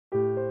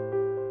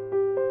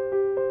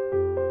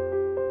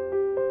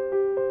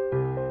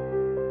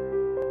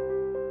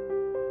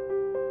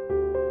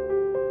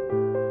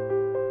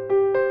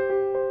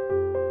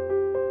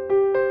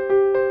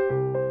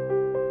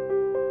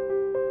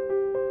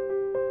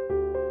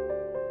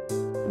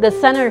The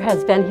center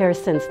has been here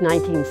since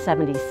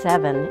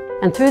 1977,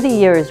 and through the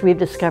years we've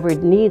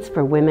discovered needs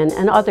for women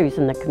and others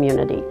in the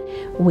community.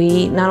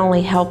 We not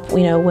only help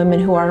women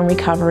who are in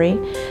recovery,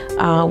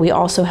 we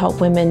also help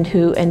women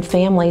and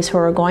families who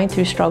are going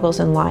through struggles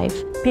in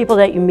life. People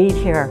that you meet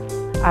here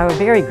are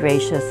very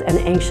gracious and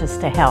anxious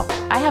to help.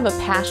 I have a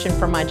passion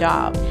for my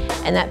job,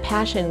 and that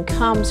passion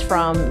comes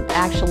from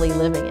actually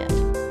living it.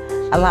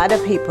 A lot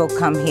of people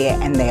come here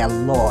and they are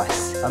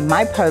lost.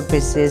 My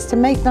purpose is to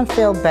make them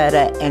feel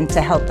better and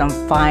to help them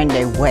find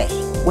their way.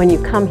 When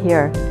you come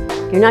here,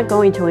 you're not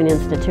going to an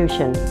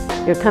institution.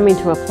 You're coming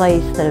to a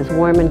place that is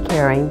warm and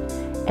caring,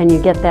 and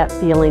you get that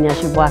feeling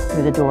as you walk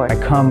through the door. I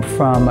come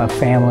from a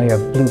family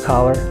of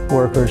blue-collar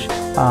workers.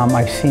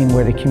 I've seen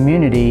where the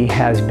community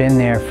has been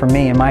there for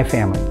me and my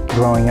family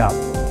growing up.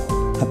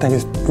 I think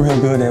it's real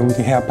good that we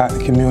can help out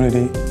the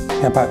community,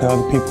 help out the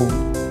other people,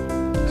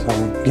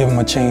 so give them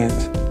a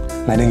chance,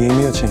 like they gave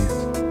me a chance.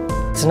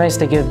 It's nice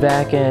to give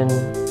back and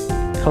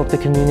help the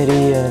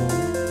community and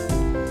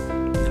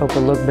help it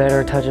look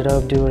better, touch it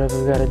up, do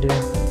whatever we gotta do.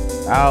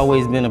 I've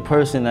always been a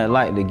person that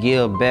like to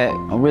give back.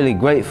 I'm really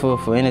grateful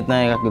for anything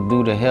I could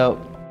do to help.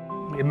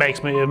 It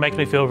makes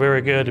me feel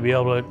very good to be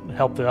able to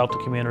help out the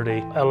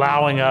community.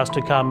 Allowing us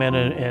to come in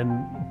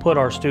and put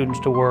our students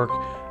to work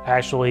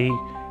actually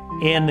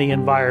in the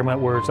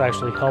environment where it's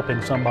actually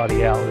helping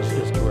somebody out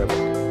is terrific.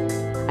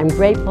 I'm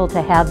grateful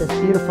to have this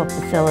beautiful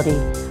facility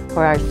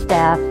for our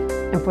staff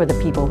and for the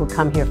people who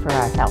come here for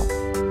our help.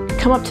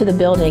 Come up to the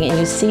building and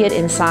you see it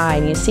inside,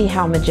 and you see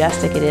how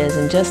majestic it is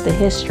and just the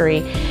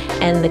history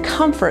and the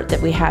comfort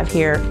that we have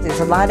here.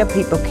 There's a lot of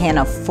people can't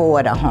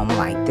afford a home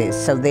like this,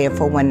 so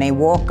therefore when they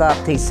walk up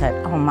they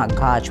said, oh my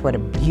gosh, what a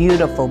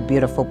beautiful,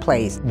 beautiful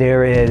place.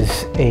 There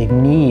is a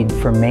need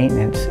for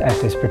maintenance at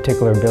this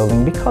particular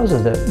building because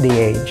of the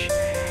age.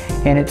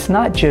 And it's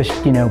not just,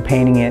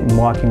 painting it and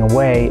walking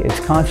away, it's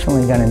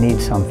constantly going to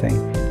need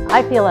something.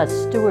 I feel as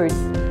stewards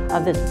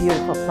of this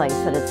beautiful place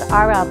that it's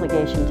our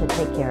obligation to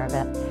take care of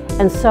it.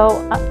 And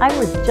so I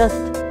was just,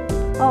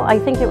 I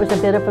think it was a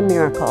bit of a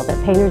miracle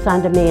that Painters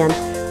on Demand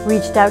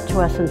reached out to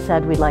us and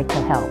said we'd like to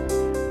help.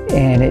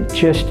 And it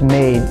just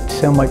made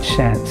so much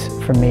sense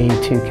for me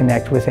to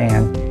connect with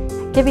Ann.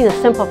 Giving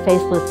a simple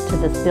facelift to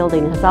this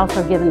building has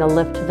also given a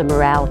lift to the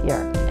morale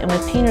here. And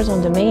with Painters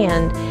on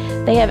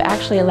Demand, they have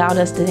actually allowed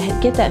us to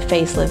get that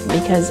facelift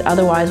because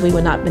otherwise we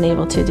would not have been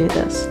able to do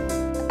this.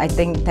 I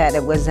think that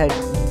it was a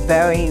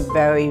very,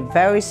 very,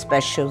 very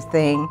special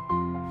thing.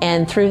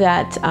 And through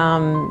that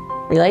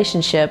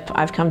relationship,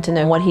 I've come to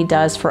know what he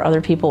does for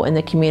other people in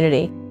the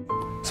community.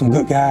 Some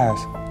good guys.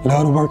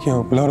 Love to work here,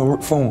 love to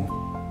work for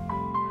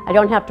them. I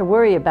don't have to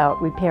worry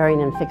about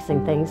repairing and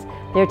fixing things.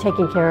 They're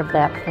taking care of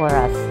that for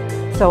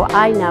us. So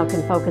I now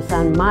can focus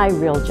on my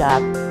real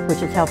job,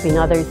 which is helping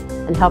others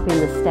and helping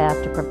the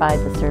staff to provide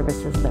the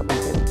services that we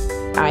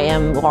do. I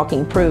am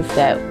walking proof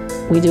that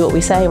we do what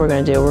we say we're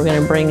going to do. We're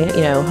going to bring,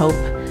 hope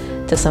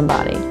to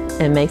somebody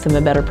and make them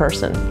a better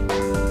person.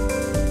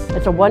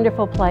 It's a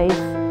wonderful place,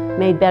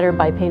 made better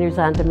by Painters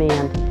on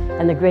Demand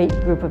and the great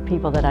group of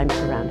people that I'm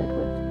surrounded with.